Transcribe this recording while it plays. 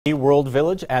The World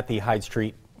Village at the Hyde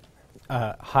Street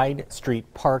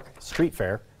Park Street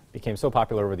Fair became so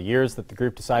popular over the years that the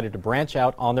group decided to branch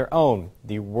out on their own.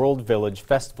 The World Village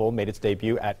Festival made its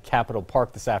debut at Capitol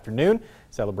Park this afternoon,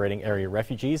 celebrating area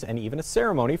refugees and even a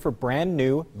ceremony for brand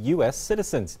new U.S.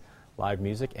 citizens. Live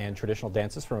music and traditional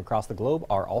dances from across the globe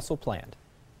are also planned.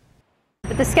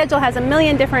 But the schedule has a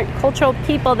million different cultural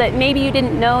people that maybe you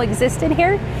didn't know existed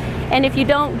here. And if you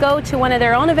don't go to one of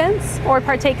their own events or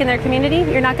partake in their community,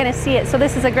 you're not going to see it. So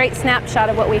this is a great snapshot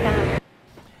of what we have.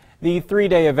 The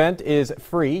three-day event is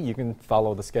free. You can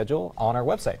follow the schedule on our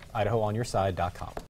website, idahooonyourside.com.